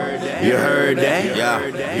You heard that? Yeah,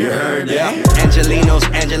 you heard that?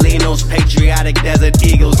 Angelinos, patriotic desert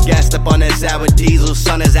eagles. Gassed up on that sour diesel.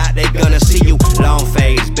 Sun is out, they gonna see you. Long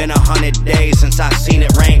phase, been 100 days since I seen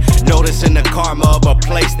it rain. Noticing the karma of a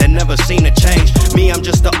place that never seen a change. Me, I'm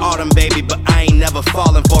just the autumn baby, but I ain't never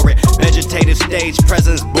falling for it. Vegetative stage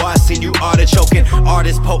presence, boy, I seen you artichoking.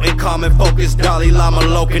 Artist, potent, calm and focused. Dalai Lama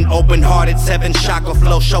Loken, open-hearted, 7 chakra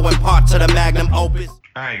flow, showing parts of the magnum opus.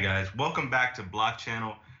 Alright guys, welcome back to Block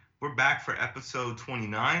Channel. We're back for episode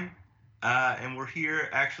 29, and we're here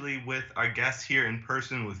actually with our guests here in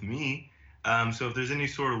person with me. So if there's any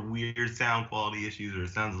sort of weird sound quality issues or it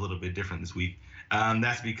sounds a little bit different this week,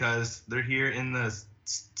 that's because they're here in the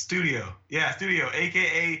studio. Yeah, studio,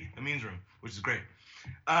 aka Amin's room, which is great.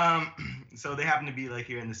 So they happen to be like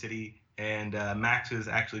here in the city, and Max is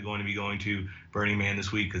actually going to be going to Burning Man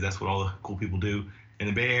this week because that's what all the cool people do in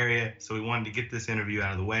the Bay Area. So we wanted to get this interview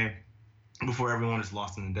out of the way before everyone is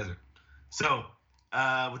lost in the desert. So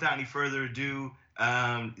without any further ado,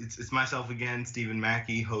 it's myself again, Stephen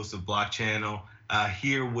Mackey, host of Block Channel,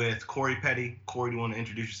 here with Corey Petty. Corey, do you want to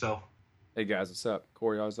introduce yourself? Hey guys, what's up?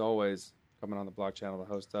 Corey, as always, coming on the Block Channel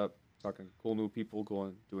to host up, talking to cool new people,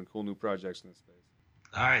 doing cool new projects in this space.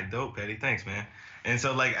 All right, dope, Petty. Thanks, man. And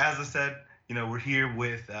so, like, as I said, we're here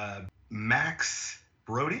with Max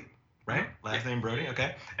Brody, right? Last name Brody,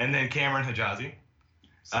 okay. And then Cameron Hijazi,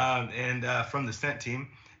 and from the Scent team.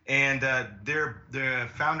 And they're the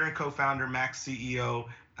founder and co-founder, Max CEO,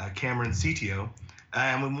 Cameron CTO.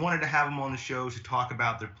 And we wanted to have them on the show to talk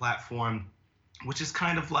about their platform, which is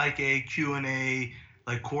kind of like a Q&A,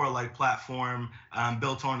 like Quora-like platform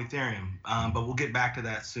built on Ethereum. But we'll get back to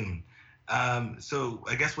that soon. So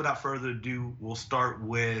I guess without further ado, we'll start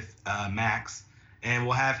with Max, and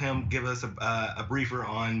we'll have him give us a briefer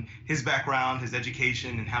on his background, his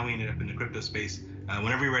education, and how he ended up in the crypto space.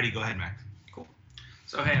 Whenever you're ready, go ahead, Max. Cool.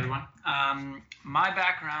 So hey everyone, my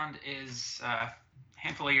background is a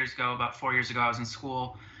handful of years ago, about 4 years ago, I was in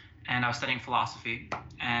school and I was studying philosophy,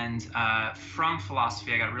 and from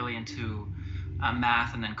philosophy I got really into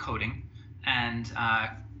math and then coding, and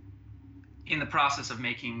in the process of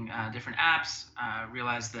making different apps,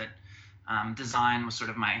 realized that design was sort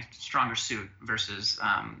of my stronger suit versus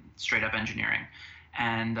straight up engineering,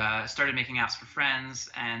 and started making apps for friends.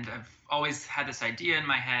 And I've always had this idea in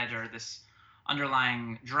my head, or this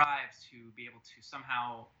underlying drive, to be able to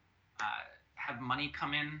somehow have money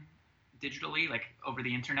come in digitally, like over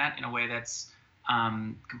the internet, in a way that's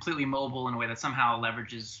completely mobile, in a way that somehow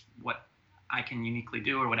leverages what I can uniquely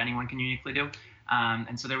do, or what anyone can uniquely do.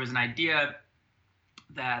 And so there was an idea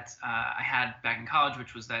that I had back in college,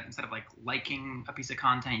 which was that instead of like liking a piece of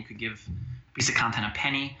content, you could give a piece of content a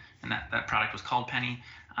penny, and that product was called Penny.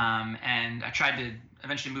 And I tried to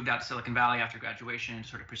eventually moved out to Silicon Valley after graduation to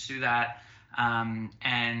sort of pursue that.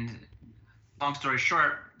 And long story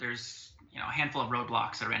short, there's a handful of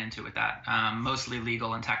roadblocks I ran into with that, mostly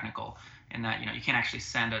legal and technical, in that you can't actually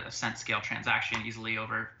send a cent scale transaction easily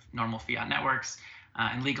over normal fiat networks,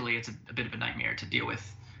 and legally it's a bit of a nightmare to deal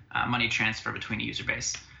with money transfer between a user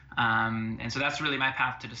base. And so that's really my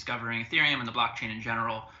path to discovering Ethereum and the blockchain in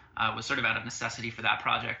general, was sort of out of necessity for that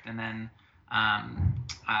project. And then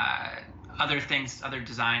other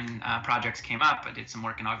design projects came up. I did some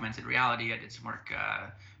work in augmented reality. I did some work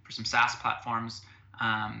for some SaaS platforms.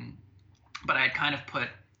 But I had kind of put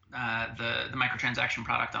the microtransaction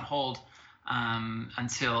product on hold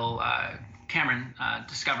until Cameron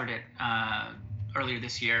discovered it earlier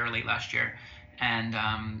this year or late last year, and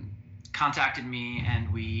contacted me,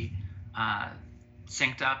 and we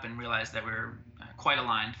synced up and realized that we're quite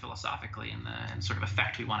aligned philosophically in the sort of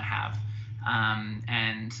effect we want to have.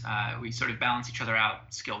 And we sort of balance each other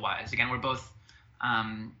out skill-wise. Again, we're both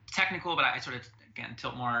technical, but I sort of, again,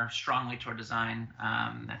 tilt more strongly toward design.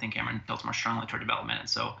 I think Cameron tilts more strongly toward development, and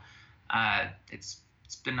so it's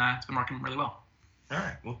been working really well. All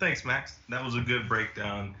right. Well, thanks, Max. That was a good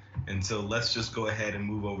breakdown. And so let's just go ahead and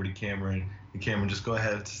move over to Cameron. And Cameron, just go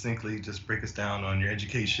ahead succinctly, just break us down on your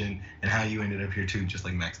education and how you ended up here too, just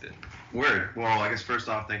like Max did. Word. Well, I guess first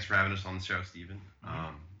off, thanks for having us on the show, Stephen.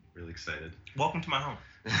 Really excited. Welcome to my home.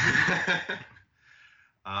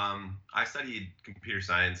 I studied computer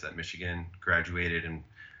science at Michigan, graduated, and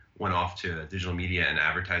went off to a digital media and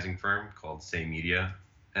advertising firm called Say Media.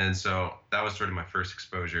 And so that was sort of my first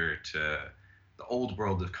exposure to the old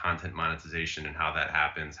world of content monetization and how that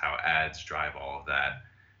happens, how ads drive all of that.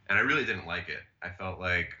 And I really didn't like it. I felt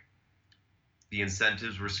like the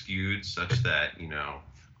incentives were skewed such that,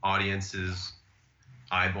 audiences,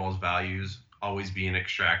 eyeballs, values always being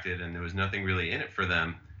extracted, and there was nothing really in it for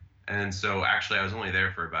them. And so actually I was only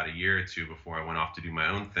there for about a year or two before I went off to do my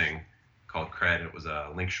own thing called Cred. It was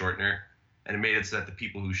a link shortener, and it made it so that the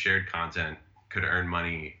people who shared content could earn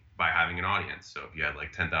money by having an audience. So if you had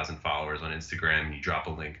like 10,000 followers on Instagram and you drop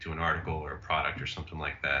a link to an article or a product or something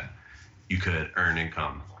like that, you could earn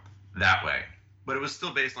income that way. But it was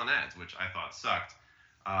still based on ads, which I thought sucked.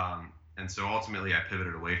 And so ultimately I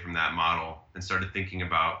pivoted away from that model and started thinking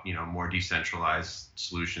about, more decentralized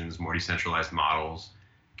solutions, more decentralized models.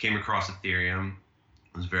 Came across Ethereum,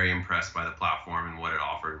 was very impressed by the platform and what it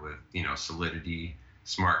offered with, Solidity,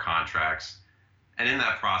 smart contracts. And in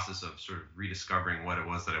that process of sort of rediscovering what it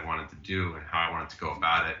was that I wanted to do and how I wanted to go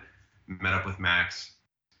about it, met up with Max,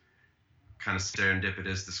 kind of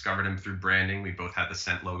serendipitous, discovered him through branding. We both had the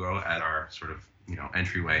Cent logo at our sort of,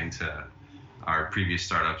 entryway into our previous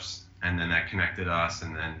startups. And then that connected us.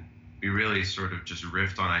 And then we really sort of just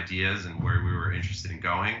riffed on ideas and where we were interested in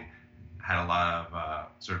going. Had a lot of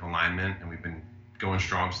sort of alignment, and we've been going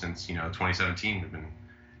strong since, 2017. We've been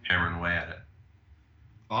hammering away at it.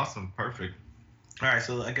 Awesome. Perfect. All right.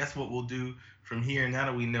 So I guess what we'll do from here, now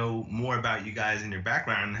that we know more about you guys and your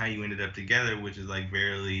background and how you ended up together, which is like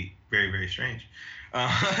very, very strange.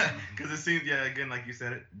 Because it seems, again, like you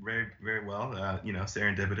said it very, very well,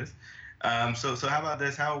 serendipitous. So how about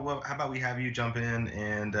this? How about we have you jump in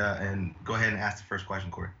and go ahead and ask the first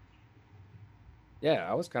question, Corey? Yeah,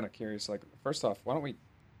 I was kind of curious. Like, first off, why don't we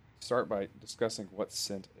start by discussing what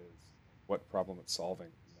Cent is, what problem it's solving,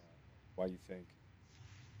 and, why you think.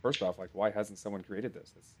 First off, like, why hasn't someone created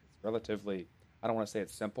this? It's relatively, I don't want to say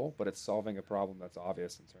it's simple, but it's solving a problem that's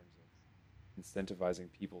obvious in terms of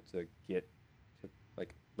incentivizing people to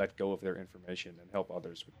let go of their information and help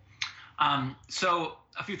others. So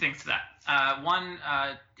a few things to that. One,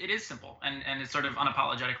 it is simple, and it's sort of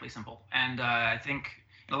unapologetically simple. And I think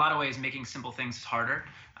in a lot of ways making simple things is harder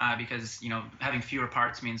because, having fewer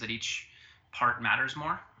parts means that each part matters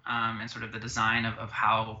more. And sort of the design of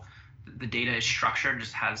how the data is structured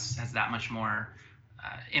just has that much more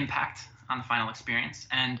impact on the final experience.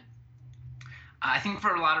 And I think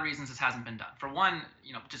for a lot of reasons this hasn't been done. For one,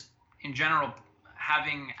 just in general,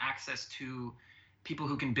 having access to people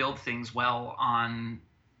who can build things well on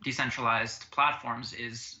decentralized platforms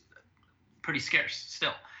is pretty scarce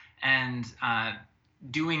still. And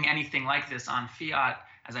doing anything like this on fiat,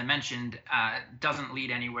 as I mentioned, doesn't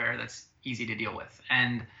lead anywhere that's easy to deal with.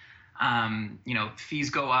 And, fees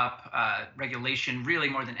go up, regulation really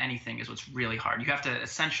more than anything is what's really hard. You have to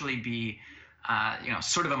essentially be,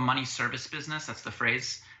 sort of a money service business, that's the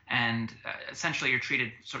phrase. And essentially you're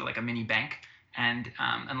treated sort of like a mini bank. And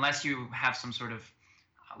unless you have some sort of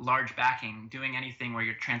large backing, doing anything where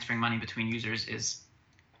you're transferring money between users is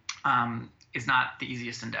not the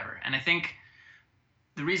easiest endeavor. And I think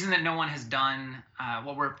the reason that no one has done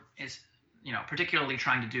what we're particularly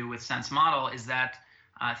trying to do with Cent's model is that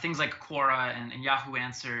things like Quora and Yahoo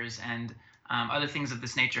Answers and other things of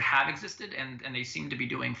this nature have existed, and they seem to be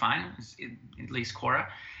doing fine, at least Quora.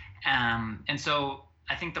 And so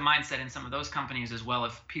I think the mindset in some of those companies as well,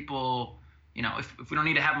 if people, if we don't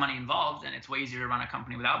need to have money involved, and it's way easier to run a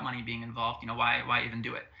company without money being involved, why even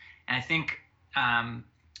do it? And I think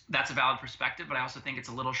that's a valid perspective, but I also think it's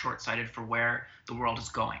a little short-sighted for where the world is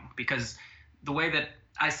going. Because the way that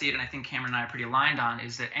I see it, and I think Cameron and I are pretty aligned on,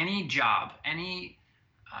 is that any job, any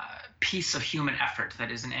piece of human effort that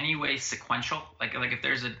is in any way sequential, like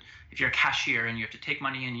if you're a cashier and you have to take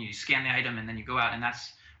money and you scan the item and then you go out and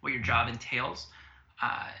that's what your job entails,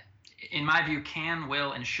 in my view,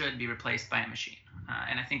 will, and should be replaced by a machine.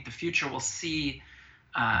 And I think the future will see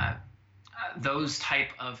those type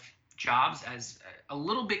of jobs as a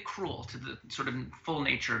little bit cruel to the sort of full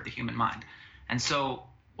nature of the human mind. And so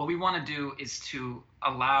what we want to do is to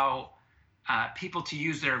allow people to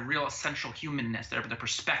use their real essential humanness, their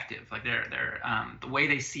perspective, like their the way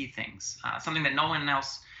they see things, something that no one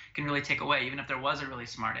else can really take away. Even if there was a really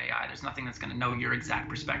smart AI, there's nothing that's going to know your exact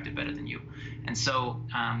perspective better than you. And so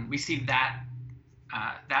we see that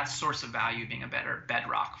source of value being a better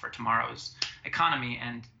bedrock for tomorrow's economy.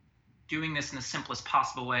 And doing this in the simplest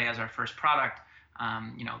possible way as our first product,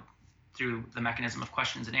 through the mechanism of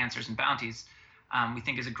questions and answers and bounties, we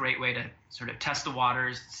think is a great way to sort of test the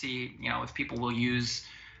waters, see, if people will use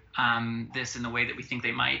this in the way that we think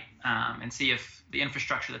they might, and see if the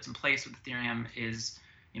infrastructure that's in place with Ethereum is,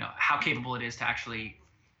 how capable it is to actually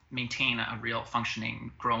maintain a real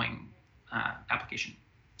functioning, growing application.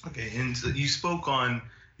 Okay, and so you spoke on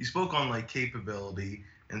like capability,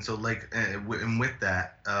 and so like and with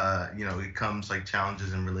that, it comes like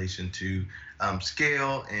challenges in relation to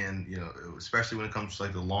scale, and especially when it comes to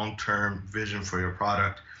like the long-term vision for your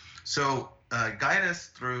product. So guide us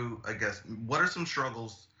through, I guess, what are some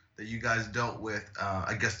struggles that you guys dealt with,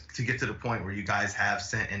 I guess, to get to the point where you guys have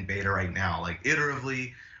Cent in beta right now? Like,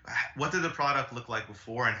 iteratively, what did the product look like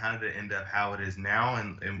before, and how did it end up how it is now,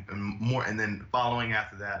 and more, and then following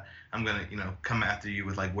after that, I'm gonna, come after you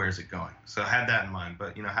with like, where's it going? So I had that in mind,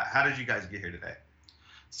 but how did you guys get here today?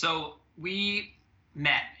 So we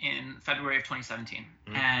met in February of 2017,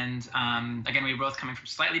 and again, we were both coming from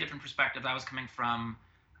slightly different perspectives. I was coming from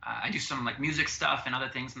I do some like music stuff and other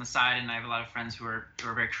things on the side, and I have a lot of friends who are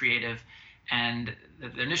very creative. And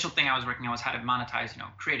the initial thing I was working on was how to monetize,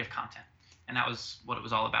 creative content, and that was what it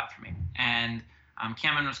was all about for me. And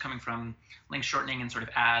Cameron was coming from link shortening and sort of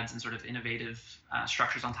ads and sort of innovative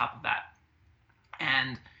structures on top of that.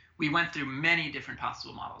 And we went through many different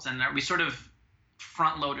possible models, and we sort of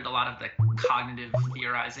front-loaded a lot of the cognitive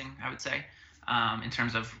theorizing, I would say. In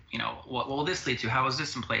terms of, what will this lead to? How is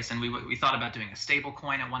this in place? And we thought about doing a stable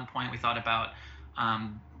coin at one point. We thought about,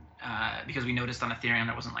 because we noticed on Ethereum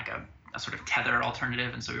there wasn't like a sort of tether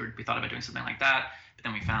alternative, and so we thought about doing something like that. But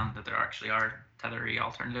then we found that there actually are tethery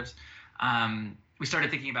alternatives. We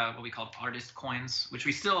started thinking about what we called artist coins, which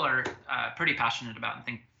we still are pretty passionate about and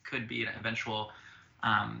think could be an eventual,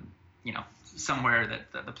 somewhere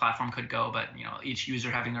that the platform could go, but each user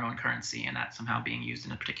having their own currency and that somehow being used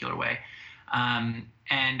in a particular way.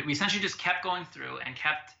 And we essentially just kept going through and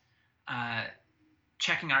kept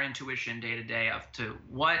checking our intuition day to day to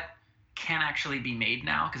what can actually be made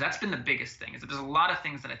now, because that's been the biggest thing. Is that there's a lot of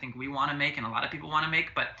things that I think we want to make and a lot of people want to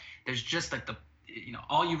make, but there's just like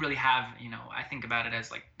all you really have. I think about it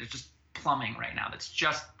as like there's just plumbing right now that's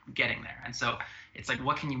just getting there, and so it's like,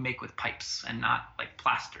 what can you make with pipes and not like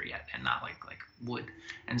plaster yet, and not like wood,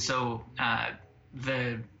 and so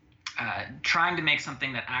trying to make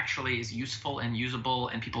something that actually is useful and usable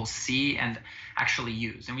and people see and actually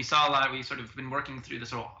use. And we saw a lot. We sort of been working through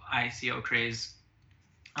this whole ICO craze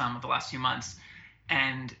of the last few months,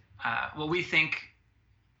 and where we think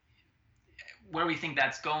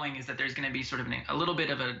that's going is that there's going to be sort of a little bit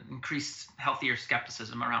of an increased, healthier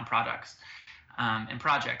skepticism around products and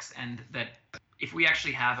projects, and that if we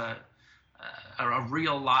actually have a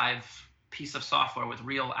real live piece of software with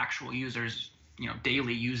real actual users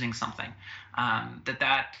daily using something,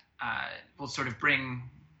 that will sort of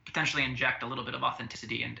potentially inject a little bit of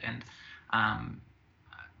authenticity and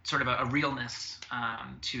sort of a realness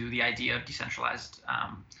to the idea of decentralized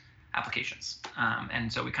applications.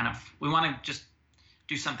 And so we want to just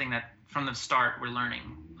do something that from the start we're learning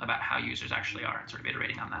about how users actually are and sort of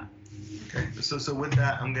iterating on that. Okay, so with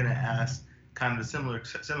that, I'm going to ask kind of a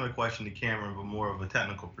similar question to Cameron, but more of a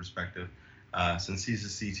technical perspective, since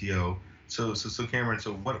he's the CTO. So Cameron,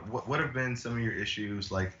 so what have been some of your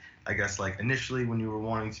issues, like, I guess, like initially when you were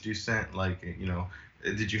wanting to do Cent, like,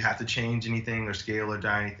 did you have to change anything or scale or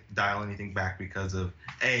dial anything back because of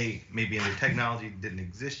maybe the technology didn't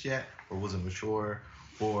exist yet or wasn't mature,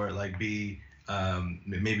 or like B,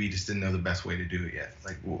 maybe you just didn't know the best way to do it yet?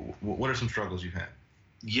 Like, what are some struggles you've had?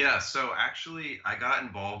 Yeah, so actually I got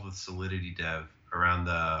involved with Solidity Dev around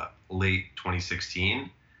the late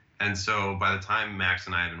 2016. And so by the time Max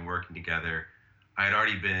and I had been working together, I had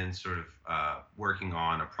already been sort of working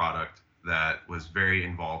on a product that was very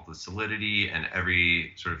involved with Solidity and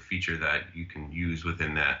every sort of feature that you can use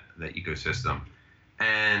within that ecosystem.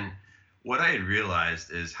 And what I had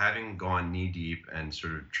realized is, having gone knee deep and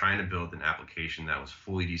sort of trying to build an application that was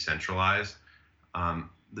fully decentralized,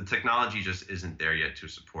 the technology just isn't there yet to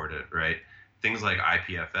support it, right? Things like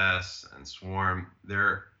IPFS and Swarm,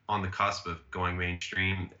 they're on the cusp of going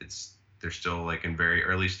mainstream. They're still like in very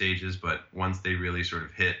early stages, but once they really sort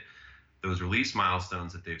of hit those release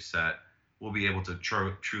milestones that they've set, we'll be able to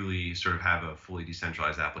truly sort of have a fully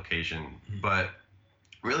decentralized application. Mm-hmm. But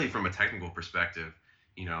really, from a technical perspective,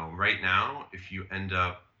 right now, if you end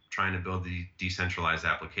up trying to build the decentralized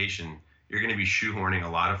application, you're going to be shoehorning a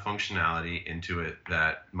lot of functionality into it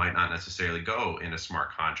that might not necessarily go in a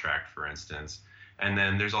smart contract, for instance. And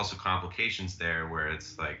then there's also complications there where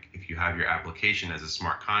it's like, if you have your application as a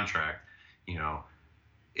smart contract,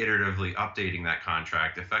 iteratively updating that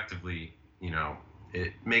contract effectively,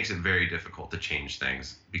 it makes it very difficult to change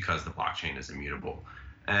things because the blockchain is immutable.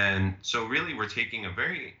 And so really we're taking a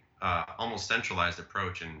very almost centralized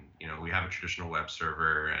approach, and we have a traditional web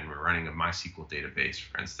server and we're running a MySQL database,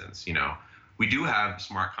 for instance. We do have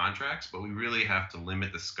smart contracts, but we really have to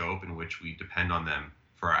limit the scope in which we depend on them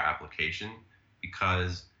for our application,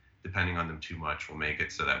 because depending on them too much will make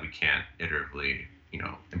it so that we can't iteratively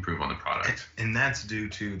improve on the product. And that's due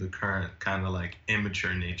to the current kind of like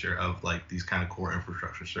immature nature of like these kind of core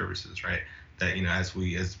infrastructure services, right? That as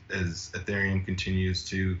Ethereum continues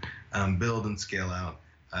to build and scale out,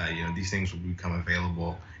 these things will become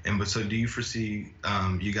available. But so do you foresee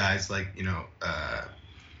you guys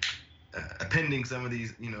appending some of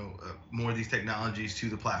these, more of these technologies to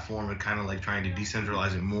the platform and kind of like trying to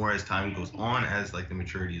decentralize it more as time goes on, as like the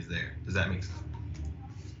maturity is there? Does that make sense?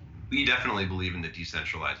 We definitely believe in the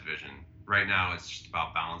decentralized vision. Right now, it's just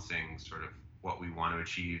about balancing sort of what we want to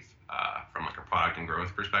achieve from like a product and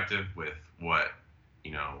growth perspective with what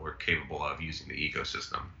we're capable of using the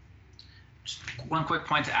ecosystem. Just one quick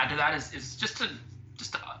point to add to that is just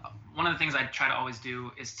one of the things I try to always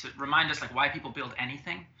do is to remind us like why people build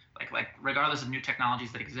anything. Like regardless of new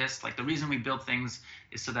technologies that exist, like the reason we build things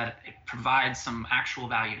is so that it provides some actual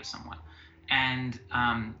value to someone. And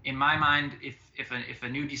in my mind, if a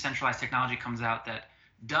new decentralized technology comes out that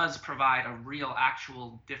does provide a real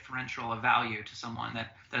actual differential of value to someone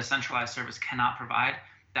that a centralized service cannot provide,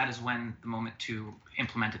 that is when the moment to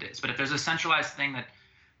implement it is. But if there's a centralized thing that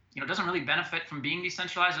doesn't really benefit from being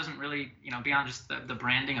decentralized, doesn't really beyond just the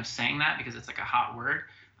branding of saying that because it's like a hot word,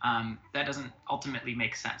 that doesn't ultimately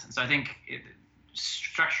make sense. And so I think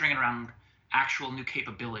structuring it around actual new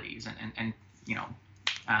capabilities and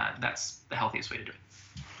that's the healthiest way to do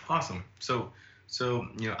it. Awesome. So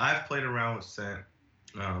I've played around with Cent.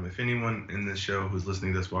 If anyone in this show who's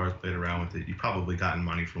listening this far has played around with it, you've probably gotten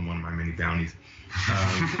money from one of my many bounties.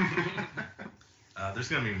 There's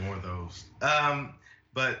gonna be more of those.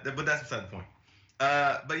 But that's beside the point.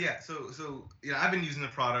 But yeah, so I've been using the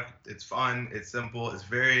product. It's fun. It's simple. It's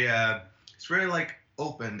very like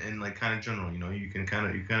open and like kind of general. You can kind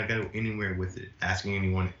of go anywhere with it, asking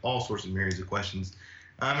anyone all sorts of myriads of questions.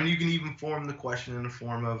 And you can even form the question in the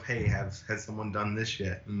form of, hey, has someone done this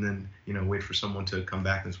yet? And then, wait for someone to come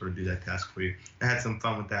back and sort of do that task for you. I had some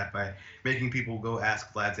fun with that by making people go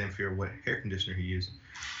ask Vlad Zamfir what hair conditioner he used.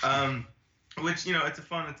 Which,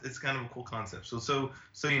 it's kind of a cool concept. So the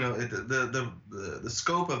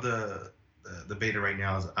scope of the beta right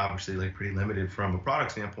now is obviously like pretty limited from a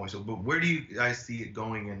product standpoint. So, but where do you guys see it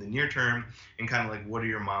going in the near term, and kind of like what are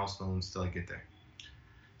your milestones to like get there?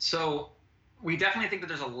 So we definitely think that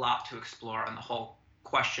there's a lot to explore on the whole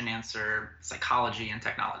question answer psychology and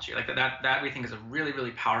technology. Like that we think is a really,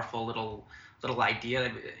 really powerful little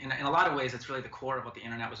idea. In a lot of ways, it's really the core of what the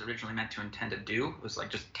internet was originally meant to intend to do. It was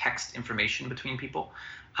like just text information between people.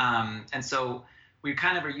 And so we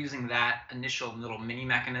kind of are using that initial little mini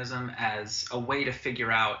mechanism as a way to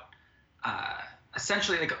figure out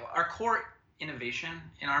essentially like our core innovation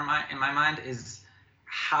in my mind is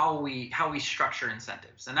how we structure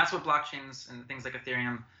incentives. And that's what blockchains and things like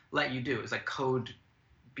Ethereum let you do, is like code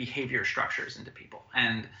behavior structures into people.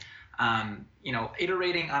 And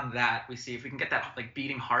iterating on that, we see if we can get that like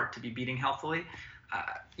beating heart to be beating healthily,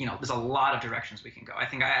 there's a lot of directions we can go. I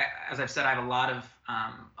think as I've said, I have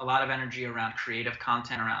a lot of energy around creative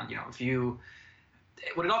content around,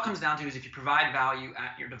 what it all comes down to is if you provide value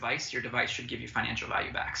at your device should give you financial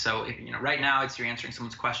value back. So right now you're answering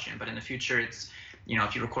someone's question, but in the future it's,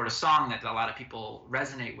 if you record a song that a lot of people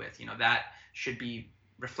resonate with, that should be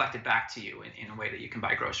reflected back to you in a way that you can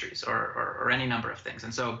buy groceries or any number of things.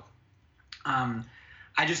 And so I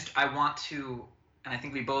want to, and I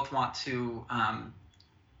think we both want to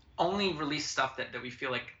only release stuff that we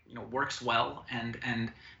feel like works well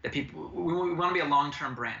and that people, we want to be a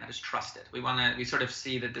long-term brand that is trusted. We sort of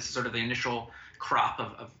see that this is sort of the initial crop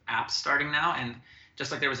of apps starting now, and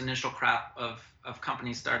just like there was an initial crop of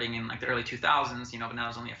companies starting in like the early 2000s, but now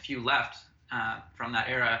there's only a few left from that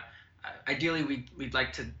era. Ideally, we'd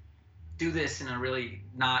like to do this in a really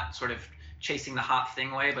not sort of chasing the hot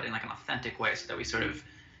thing way, but in like an authentic way, so that we sort of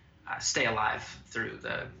stay alive through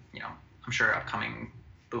the, I'm sure upcoming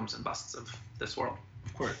booms and busts of this world.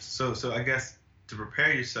 Of course. So I guess to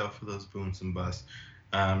prepare yourself for those booms and busts,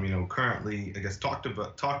 currently, I guess talk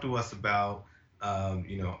to us about,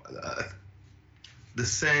 the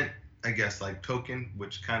Cent, I guess, like token,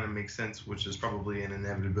 which kind of makes sense, which is probably an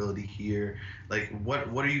inevitability here. Like, what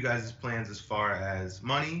are you guys' plans as far as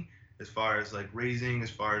money, as far as like raising, as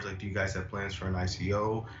far as like, do you guys have plans for an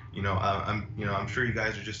ICO? I'm sure you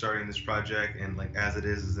guys are just starting this project, and like as it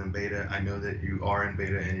is in beta. I know that you are in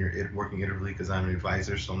beta and you're working iteratively because I'm an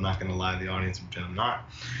advisor, so I'm not going to lie to the audience and pretend I'm not.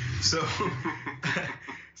 So,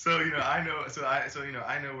 I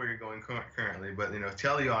know where you're going currently, but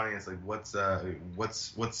tell the audience like what's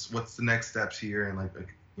the next steps here, and like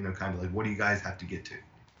kind of like what do you guys have to get to?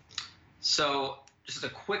 So just a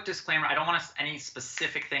quick disclaimer, I don't want any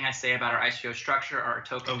specific thing I say about our ICO structure or our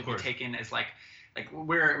token to be taken as like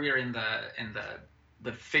we're in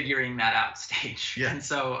the figuring that out stage. Yeah. And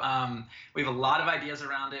so we have a lot of ideas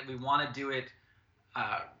around it. We want to do it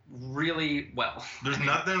really well. There's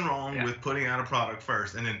nothing wrong with putting out a product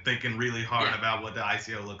first and then thinking really hard about what the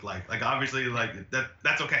ICO looked like. Like obviously, like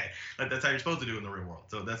that's okay. Like that's how you're supposed to do in the real world.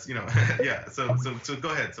 So that's yeah. So go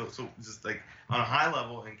ahead. So just like on a high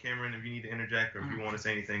level, and Cameron, if you need to interject or if you want to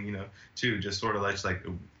say anything, too, just sort of like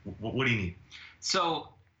what do you need? So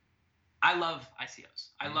I love ICOs.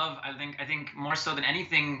 I think more so than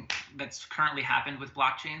anything that's currently happened with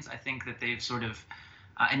blockchains, I think that they've sort of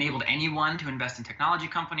enabled anyone to invest in technology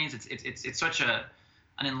companies. It's such an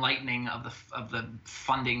enlightening of the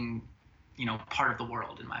funding, part of the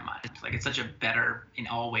world in my mind. Like it's such a better in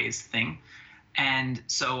all ways thing, and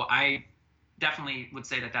so I definitely would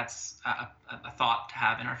say that that's a thought to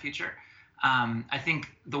have in our future. I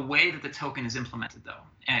think the way that the token is implemented though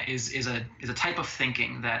is a type of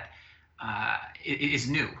thinking that is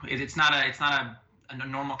new. It's not a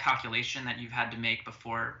normal calculation that you've had to make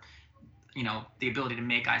before the ability to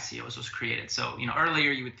make ICOs was created. So,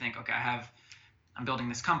 earlier you would think, okay, I'm building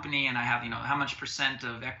this company and I have, how much %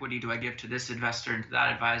 of equity do I give to this investor and to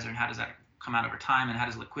that advisor, and how does that come out over time, and how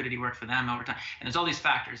does liquidity work for them over time? And there's all these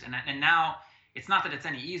factors. And now it's not that it's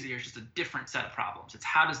any easier, it's just a different set of problems. It's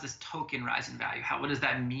how does this token rise in value? What does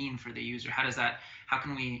that mean for the user? How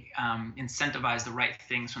can we incentivize the right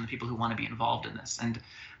things from the people who want to be involved in this? And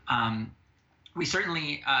we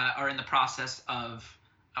certainly are in the process of,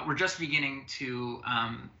 we're just beginning to,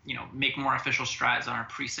 make more official strides on our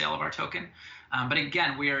pre-sale of our token. But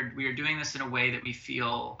again, we are doing this in a way that we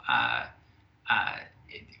feel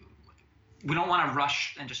we don't want to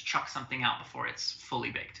rush and just chuck something out before it's fully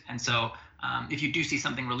baked. And so if you do see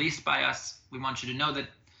something released by us, we want you to know that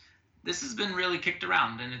this has been really kicked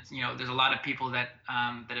around, and it's there's a lot of people that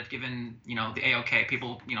have given the AOK,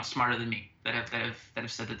 people smarter than me that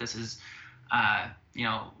have said that this is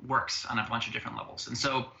works on a bunch of different levels. And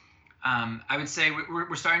so I would say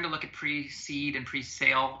we're starting to look at pre-seed and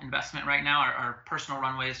pre-sale investment right now. Our personal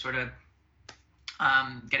runway is sort of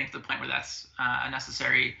getting to the point where that's a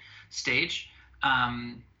necessary stage.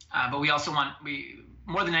 But we also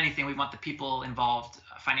more than anything, we want the people involved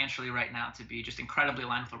financially right now to be just incredibly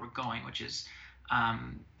aligned with where we're going, which is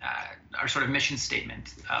our sort of mission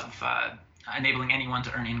statement of enabling anyone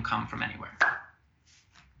to earn income from anywhere.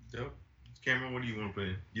 Dope. Cameron, what do you want to put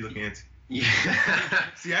in? You looking at? Yeah.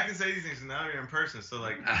 See, I can say these things, and now you're in person. So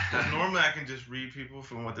like, normally I can just read people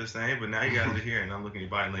from what they're saying, but now you guys are here, and I'm looking at your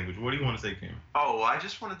body language. What do you want to say, Cameron? Oh, well, I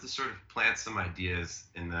just wanted to sort of plant some ideas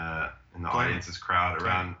in the audience's crowd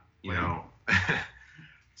around,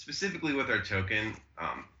 specifically with our token.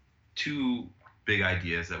 Two big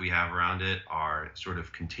ideas that we have around it are sort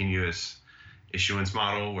of continuous issuance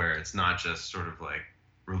model, where it's not just sort of like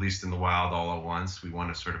released in the wild all at once. We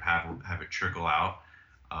want to sort of have it trickle out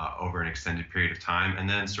over an extended period of time, and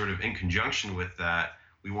then sort of in conjunction with that,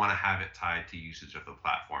 we want to have it tied to usage of the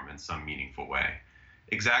platform in some meaningful way.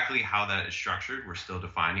 Exactly how that is structured, we're still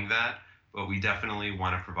defining that, but we definitely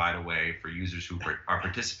want to provide a way for users who are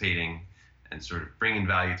participating and sort of bringing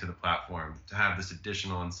value to the platform to have this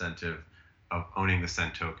additional incentive of owning the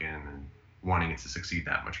Cent token and wanting it to succeed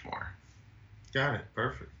that much more. Got it.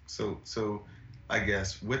 Perfect. So I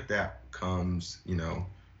guess with that comes,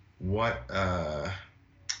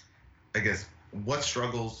 what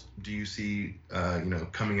struggles do you see,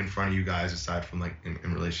 coming in front of you guys, aside from like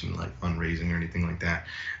in relation to like fundraising or anything like that?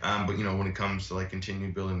 But when it comes to like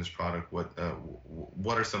continue building this product, what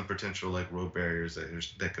are some potential like road barriers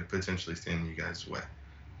that could potentially stand in you guys' way?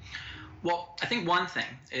 Well, I think one thing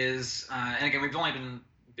is, and again,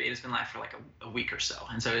 beta's been live for like a week or so,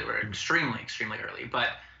 and so we're extremely, extremely early. But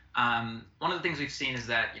one of the things we've seen is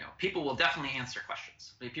that people will definitely answer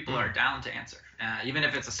questions. People are down to answer, even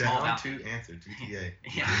if it's a small down to answer. GTA.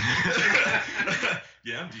 Yeah.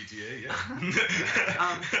 Yeah, I'm GTA. Yeah.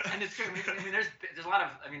 And it's true. I mean, there's a lot of.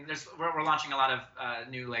 I mean, we're launching a lot of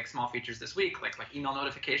new like small features this week, like email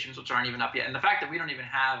notifications, which aren't even up yet. And the fact that we don't even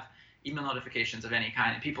have email notifications of any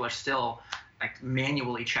kind, and people are still like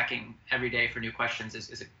manually checking every day for new questions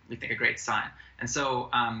is we think a great sign. And so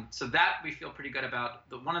that we feel pretty good about.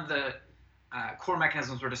 One of the core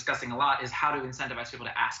mechanisms we're discussing a lot is how to incentivize people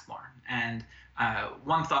to ask more. And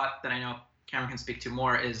one thought that I know Cameron can speak to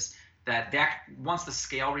more is that once the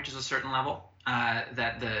scale reaches a certain level,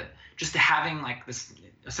 that just having like this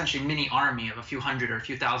essentially mini army of a few hundred or a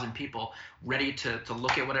few thousand people ready to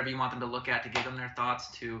look at whatever you want them to look at, to give them their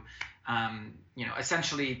thoughts, to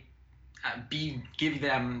essentially give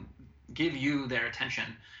you their attention.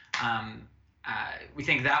 We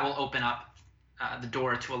think that will open up the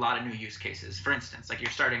door to a lot of new use cases. For instance, like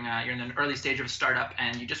you're in an early stage of a startup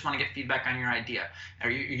and you just want to get feedback on your idea, or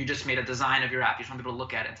you just made a design of your app, you just want people to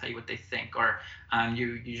look at it and tell you what they think, or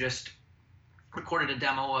you just recorded a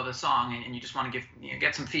demo of a song and you just want to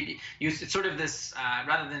get some feedback. It's sort of this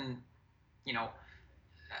rather than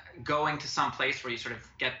going to some place where you sort of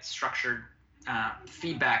get structured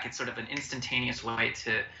feedback. It's sort of an instantaneous way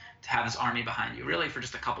to have this army behind you, really, for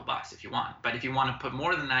just a couple bucks if you want. But if you want to put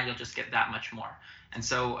more than that, you'll just get that much more. And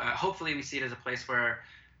so hopefully we see it as a place where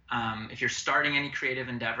if you're starting any creative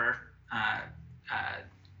endeavor,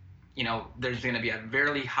 there's going to be a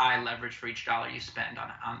very high leverage for each dollar you spend on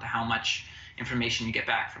how much information you get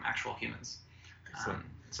back from actual humans. So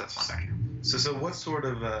that's one factor. So what sort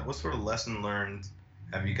of lesson learned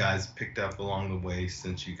have you guys picked up along the way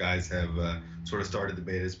since you guys have sort of started the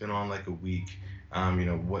beta? It's been on like a week.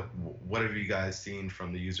 What have you guys seen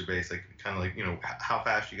from the user base? Like kind of like, how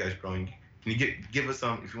fast are you guys growing? Can you give us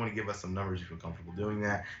some, if you want to give us some numbers, you feel comfortable doing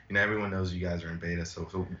that? Everyone knows you guys are in beta, so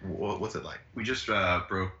what's it like? We just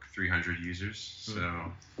broke 300 users,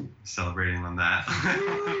 so celebrating on that.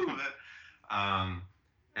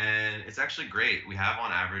 And it's actually great. We have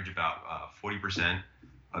on average about 40%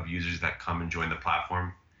 of users that come and join the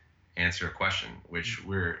platform answer a question, which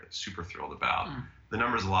we're super thrilled about. The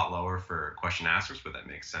number's a lot lower for question askers, but that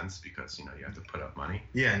makes sense because you have to put up money.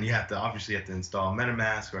 Yeah, and you obviously have to install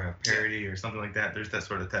MetaMask or have Parity or something like that. There's that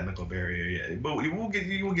sort of technical barrier, yeah. But you will get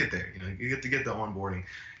there. You get to get the onboarding.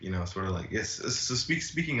 Sort of like yes. So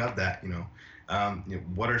speaking of that,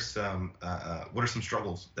 what are some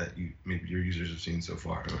struggles that maybe your users have seen so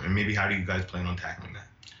far, and maybe how do you guys plan on tackling that?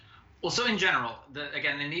 Well, so in general, the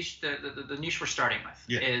niche we're starting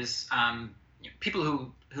with is people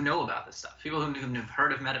who know about this stuff, people who've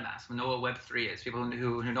heard of MetaMask, who know what Web3 is, people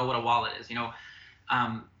who know what a wallet is.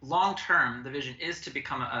 Long term, the vision is to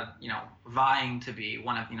become vying to be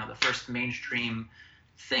one of the first mainstream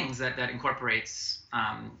things that incorporates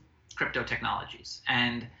crypto technologies.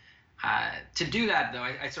 And to do that, though,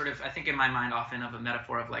 I think in my mind often of a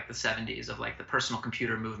metaphor of like the 70s, of like the personal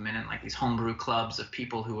computer movement and like these homebrew clubs of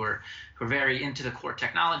people who are very into the core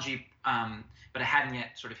technology, but it hadn't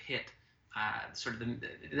yet sort of hit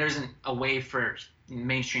there isn't a way for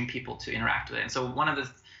mainstream people to interact with it. And so one of the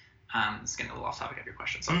it's getting a little off topic of your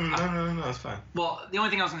question. So, no, it's fine. Well, the only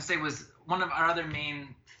thing I was going to say was one of our other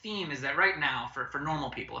main theme is that right now for normal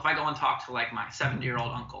people, if I go and talk to like my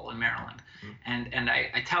 70-year-old uncle in Maryland and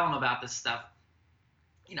I tell him about this stuff,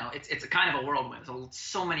 it's a kind of a whirlwind. There's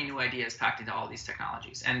so many new ideas packed into all these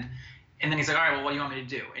technologies. And then he's like, all right, well, what do you want me to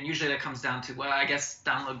do? And usually that comes down to, well, I guess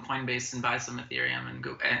download Coinbase and buy some Ethereum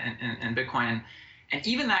and Bitcoin. And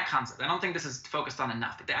even that concept, I don't think this is focused on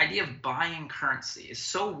enough, but the idea of buying currency is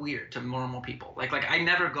so weird to normal people. Like I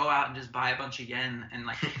never go out and just buy a bunch of yen, and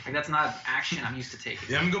like that's not an action I'm used to taking.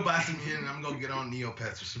 Yeah, I'm gonna go buy some yen and I'm gonna get on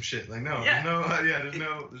Neopets or some shit. Like there's no barrier.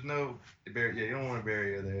 Yeah, you don't want a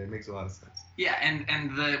barrier there. It makes a lot of sense. Yeah, and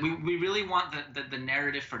we really want the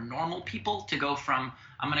narrative for normal people to go from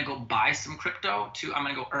I'm gonna go buy some crypto to I'm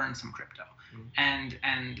gonna go earn some crypto, and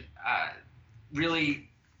really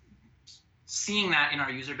seeing that in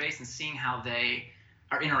our user base and seeing how they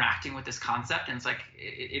are interacting with this concept. And it's like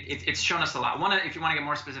it's shown us a lot. If you want to get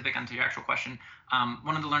more specific onto your actual question,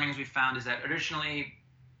 one of the learnings we found is that originally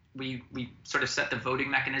we sort of set the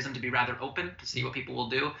voting mechanism to be rather open to see what people will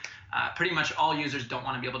do. Pretty much all users don't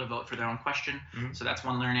want to be able to vote for their own question, so that's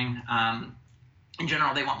one learning. In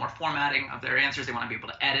general, they want more formatting of their answers. They want to be able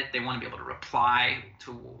to edit. They want to be able to reply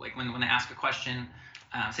to like when they ask a question,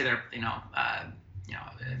 say they're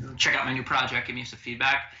check out my new project, give me some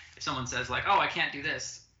feedback. If someone says like, oh, I can't do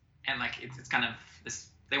this, and like it's kind of this,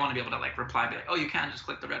 they want to be able to like reply, be like, oh, you can just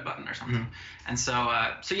click the red button or something. And so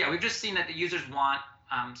yeah, we've just seen that the users want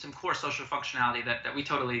some core social functionality that we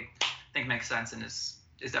totally think makes sense and is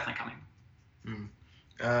definitely coming.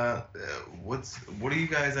 What are you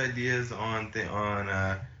guys' ideas on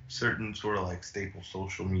certain sort of like staple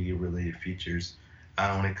social media related features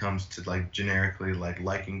when it comes to like generically like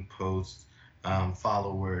liking posts,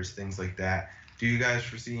 followers, things like that? Do you guys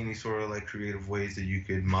foresee any sort of like creative ways that you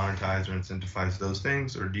could monetize or incentivize those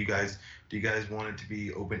things, or do you guys want it to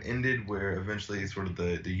be open-ended where eventually sort of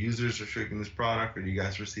the users are shaping this product, or do you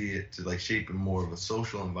guys foresee it to like shape in more of a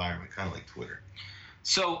social environment, kind of like Twitter?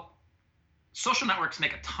 So social networks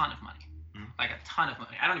make a ton of money, like a ton of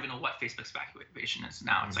money. I don't even know what Facebook's valuation is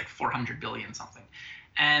now. It's like 400 billion something,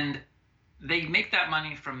 and they make that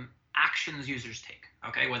money from actions users take.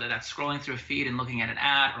 Okay, whether that's scrolling through a feed and looking at an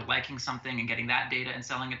ad, or liking something and getting that data and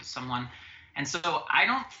selling it to someone. And so I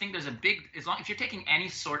don't think there's if you're taking any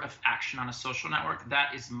sort of action on a social network,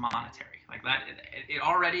 that is monetary. Like that, it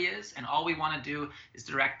already is, and all we want to do is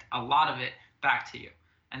direct a lot of it back to you.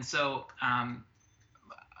 And so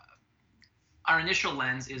our initial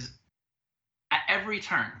lens is, at every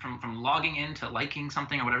turn, from logging in to liking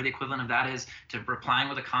something or whatever the equivalent of that is, to replying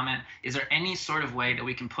with a comment, is there any sort of way that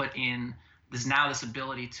we can put in this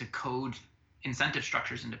ability to code incentive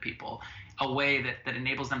structures into people, a way that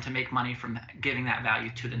enables them to make money from giving that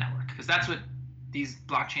value to the network? Because that's what these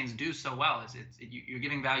blockchains do so well, is you're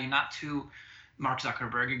giving value not to Mark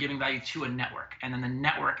Zuckerberg, you're giving value to a network, and then the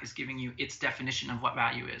network is giving you its definition of what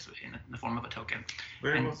value is in the form of a token.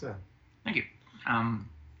 Very well said. Thank you.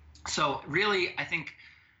 So really, I think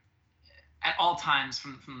at all times,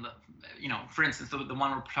 from the, for instance, the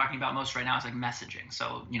one we're talking about most right now is like messaging.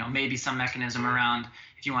 So, maybe some mechanism around,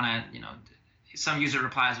 if you want to, some user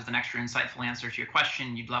replies with an extra insightful answer to your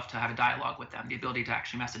question, you'd love to have a dialogue with them. The ability to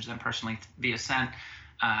actually message them personally via sent,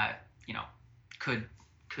 could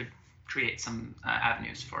create some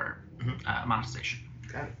avenues for monetization.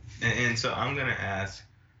 Got it. And so I'm going to ask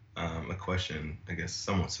a question, I guess,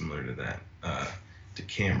 somewhat similar to that, to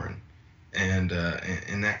Cameron. And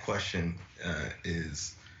that question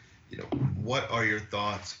is, what are your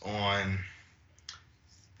thoughts on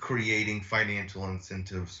creating financial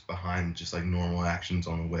incentives behind just like normal actions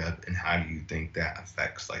on the web, and how do you think that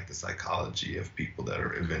affects like the psychology of people that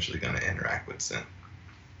are eventually going to interact with Cent?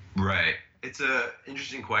 Right. It's a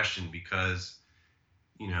interesting question because,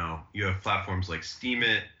 you have platforms like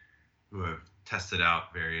Steemit who have tested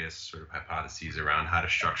out various sort of hypotheses around how to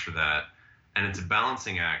structure that. And it's a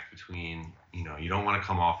balancing act between, you don't want to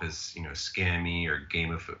come off as, scammy or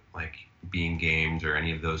like being gamed or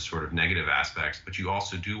any of those sort of negative aspects, but you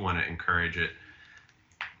also do want to encourage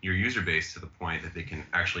your user base to the point that they can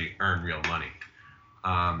actually earn real money.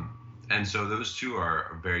 And so those two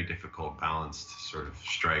are a very difficult balance to sort of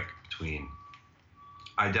strike between.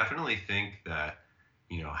 I definitely think that,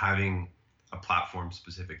 having a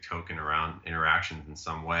platform-specific token around interactions in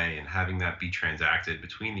some way and having that be transacted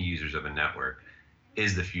between the users of a network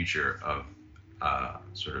is the future of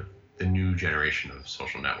sort of the new generation of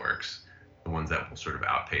social networks, the ones that will sort of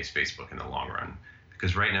outpace Facebook in the long run.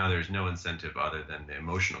 Because right now there's no incentive other than the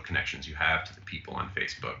emotional connections you have to the people on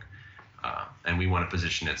Facebook. And we want to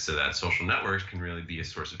position it so that social networks can really be a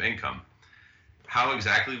source of income. How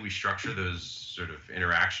exactly we structure those sort of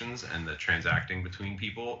interactions and the transacting between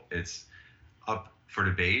people, it's up for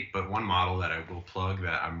debate. But one model that I will plug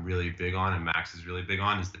that I'm really big on and Max is really big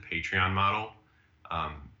on is the Patreon model.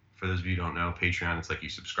 For those of you who don't know, Patreon, it's like you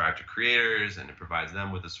subscribe to creators and it provides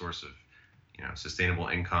them with a source of sustainable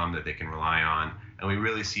income that they can rely on. And we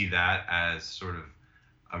really see that as sort of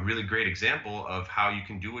a really great example of how you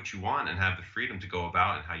can do what you want and have the freedom to go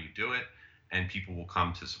about and how you do it, and people will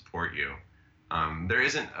come to support you. There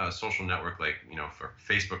isn't a social network like, for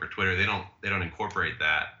Facebook or Twitter. They don't incorporate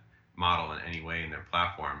that model in any way in their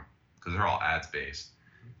platform because they're all ads based.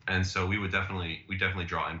 And so we definitely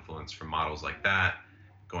draw influence from models like that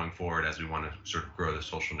going forward as we want to sort of grow the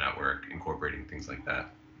social network, incorporating things like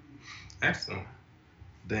that. Excellent.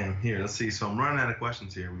 Damn, here, let's see. So I'm running out of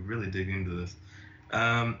questions here. We really dig into this.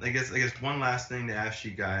 I guess one last thing to ask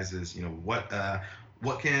you guys is,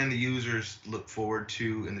 what can the users look forward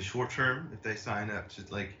to in the short term if they sign up to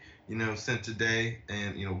Cent today,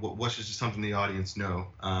 and what's just something the audience know,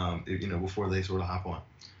 before they sort of hop on?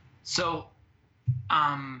 So,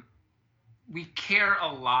 we care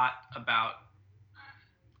a lot about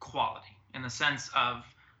quality in the sense of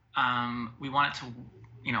we want it to,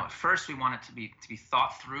 at first we want it to be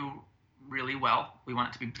thought through really well. We want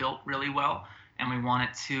it to be built really well, and we want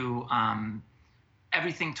it to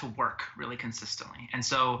everything to work really consistently. And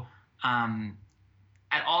so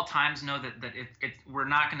at all times know that we're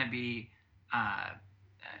not going to be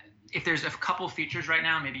if there's a couple features right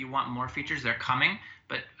now, maybe you want more features, they're coming,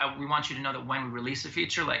 but we want you to know that when we release a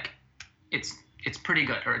feature, like it's pretty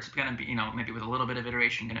good, or it's going to be, maybe with a little bit of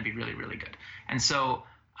iteration, going to be really, really good. And so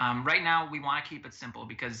right now we want to keep it simple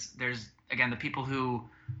because there's, again, the people who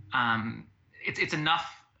it's enough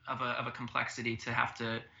of a complexity to have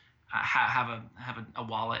to have a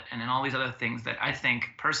wallet and all these other things that I think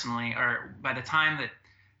personally are, by the time that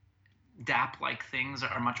DApp-like things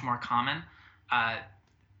are much more common,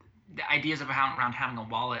 the ideas around having a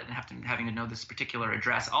wallet and having to know this particular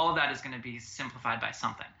address, all of that is going to be simplified by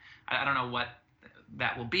something. I don't know what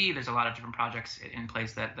that will be. There's a lot of different projects in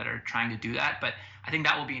place that are trying to do that, but I think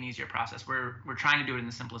that will be an easier process. We're trying to do it in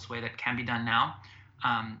the simplest way that can be done now.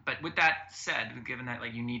 But with that said, given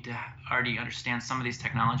that you need to already understand some of these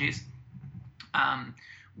technologies,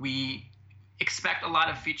 we expect a lot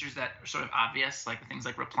of features that are sort of obvious, like things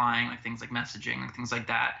like replying, like things like messaging, and things like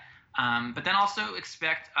that. But then also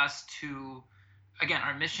expect us to, again,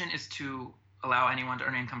 our mission is to allow anyone to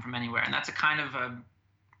earn income from anywhere, and that's a kind of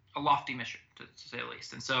a lofty mission, to say the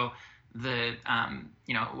least. And so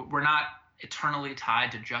we're not eternally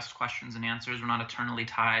tied to just questions and answers. We're not eternally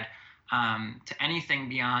tied to anything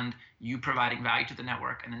beyond you providing value to the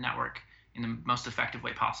network and the network in the most effective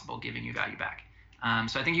way possible, giving you value back.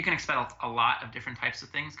 So I think you can expect a lot of different types of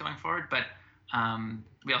things going forward, but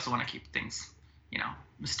we also want to keep things,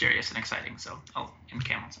 mysterious and exciting. So I'll end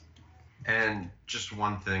Cam on. And just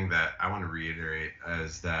one thing that I want to reiterate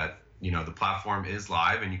is that, the platform is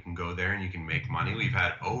live and you can go there and you can make money. We've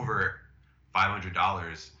had over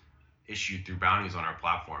 $500 issued through bounties on our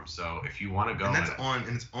platform. So if you want to go, and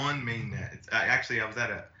it's on mainnet. I was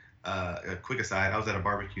at a quick aside. I was at a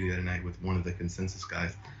barbecue the other night with one of the Consensus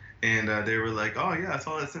guys, and they were like, "Oh yeah, I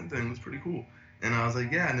saw that Cent thing. It was pretty cool." And I was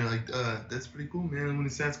like, "Yeah," and they're like, "That's pretty cool, man. When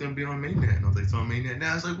it says it's gonna be on mainnet," and I was like, "It's on mainnet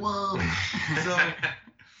now." I was like, "Whoa!" So.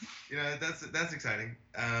 That's exciting.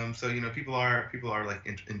 So people are like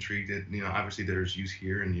intrigued. Obviously there's use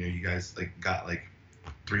here, and you guys like got like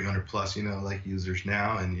 300 plus like users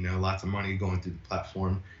now, and lots of money going through the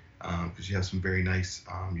platform because you have some very nice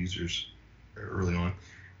users early on.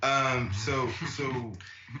 So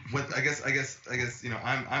what I guess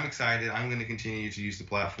I'm excited. I'm going to continue to use the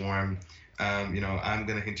platform. I'm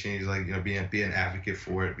going to continue to be an advocate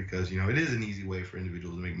for it because it is an easy way for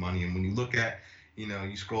individuals to make money. And when you look at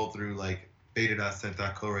you scroll through like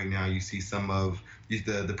beta.cent.co right now, you see some of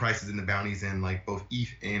the prices and the bounties in like both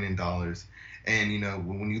ETH and in dollars. And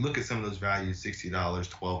when you look at some of those values, $60,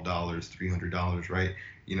 $12, $300, right?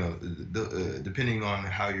 Depending on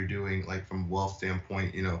how you're doing, like from a wealth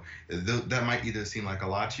standpoint, that might either seem like a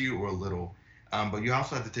lot to you or a little. But you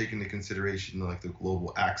also have to take into consideration like the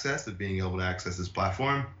global access of being able to access this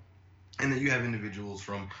platform. And that you have individuals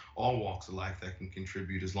from all walks of life that can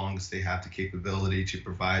contribute as long as they have the capability to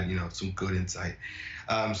provide, some good insight.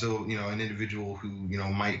 So, an individual who,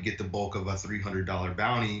 might get the bulk of a $300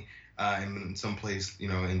 bounty in some place,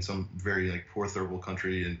 in some very like poor third world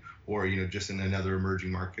country, or just in another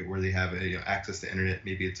emerging market where they have access to internet.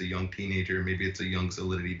 Maybe it's a young teenager, maybe it's a young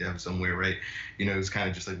Solidity dev somewhere, right? It's kind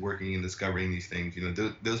of just like working and discovering these things.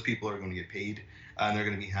 Those people are going to get paid. And they're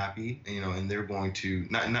going to be happy, and they're going to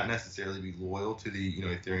not necessarily be loyal to the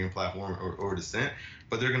Ethereum platform or to Cent,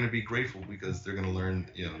 but they're going to be grateful because they're going to learn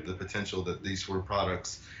the potential that these sort of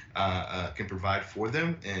products can provide for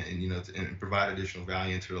them, and provide additional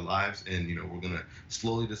value into their lives. And we're going to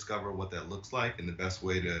slowly discover what that looks like and the best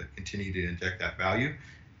way to continue to inject that value.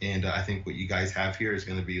 And I think what you guys have here is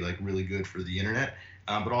going to be like really good for the internet,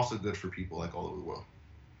 but also good for people like all over the world.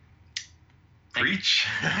 Preach.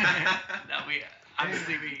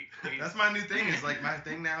 Obviously, that's my new thing. Is like my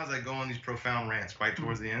thing now is I go on these profound rants right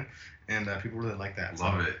towards the end, and people really like that.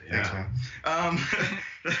 Love it. Yeah. Thanks,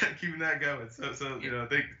 man. Keeping that going. So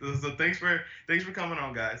thanks for coming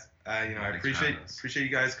on, guys. I appreciate you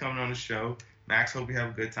guys coming on the show. Max, hope you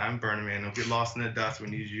have a good time. Burning Man, don't get lost in the dust. We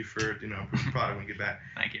need you for product when we get back.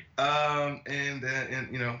 Thank you.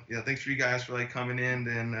 Thanks for you guys for like coming in,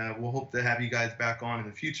 and we'll hope to have you guys back on in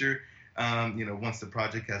the future. Once the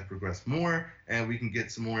project has progressed more and we can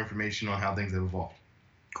get some more information on how things have evolved.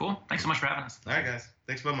 Cool. Thanks so much for having us. All right, guys.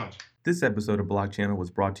 Thanks so much. This episode of Block Channel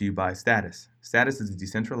was brought to you by Status. Status is a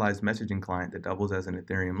decentralized messaging client that doubles as an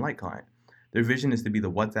Ethereum-like client. Their vision is to be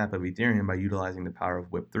the WhatsApp of Ethereum by utilizing the power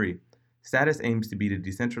of Web3. Status aims to be the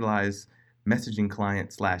decentralized messaging client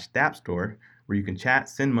 / dApp store where you can chat,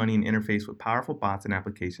 send money, and interface with powerful bots and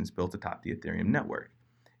applications built atop the Ethereum network.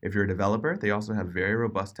 If you're a developer, they also have very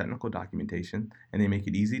robust technical documentation, and they make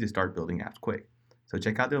it easy to start building apps quick. So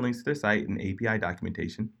check out their links to their site and API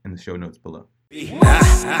documentation in the show notes below. You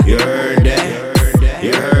heard that?